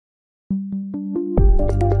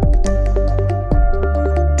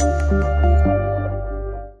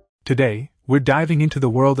Today, we're diving into the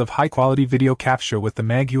world of high-quality video capture with the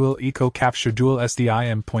Magewell Eco Capture Dual SDI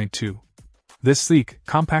M.2. This sleek,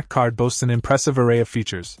 compact card boasts an impressive array of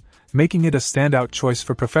features, making it a standout choice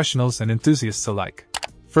for professionals and enthusiasts alike.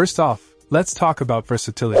 First off, let's talk about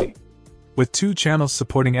versatility. With 2 channels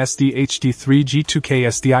supporting SD-HD3G2K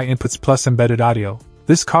SDI inputs plus embedded audio,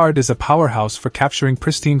 this card is a powerhouse for capturing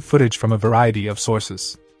pristine footage from a variety of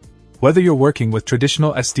sources. Whether you're working with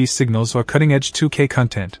traditional SD signals or cutting-edge 2K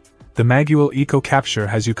content, the Magewell Eco Capture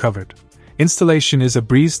has you covered. Installation is a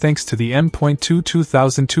breeze thanks to the M.2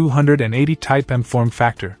 2280 Type M form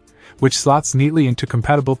factor, which slots neatly into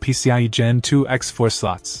compatible PCIe Gen 2 X4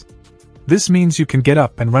 slots. This means you can get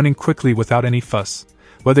up and running quickly without any fuss,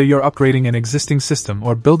 whether you're upgrading an existing system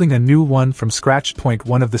or building a new one from scratch.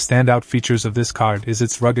 One of the standout features of this card is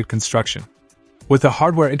its rugged construction. With a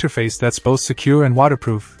hardware interface that's both secure and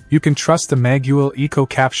waterproof, you can trust the Magewell Eco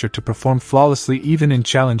Capture to perform flawlessly even in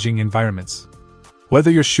challenging environments.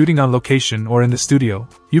 Whether you're shooting on location or in the studio,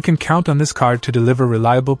 you can count on this card to deliver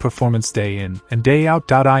reliable performance day in and day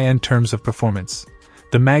out. In terms of performance,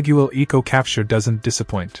 the Magewell Eco Capture doesn't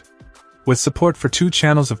disappoint. With support for 2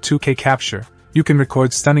 channels of 2K capture, you can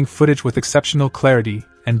record stunning footage with exceptional clarity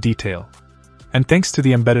and detail. And thanks to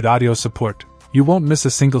the embedded audio support, you won't miss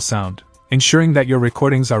a single sound, ensuring that your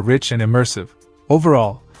recordings are rich and immersive.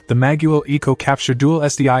 Overall, the Magewell Eco Capture Dual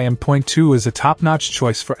SDI M.2 is a top-notch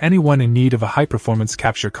choice for anyone in need of a high-performance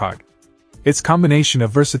capture card. Its combination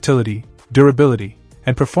of versatility, durability,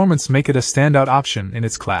 and performance make it a standout option in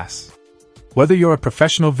its class. Whether you're a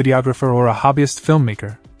professional videographer or a hobbyist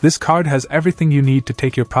filmmaker, this card has everything you need to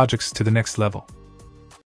take your projects to the next level.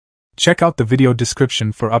 Check out the video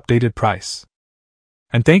description for updated price.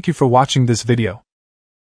 And thank you for watching this video.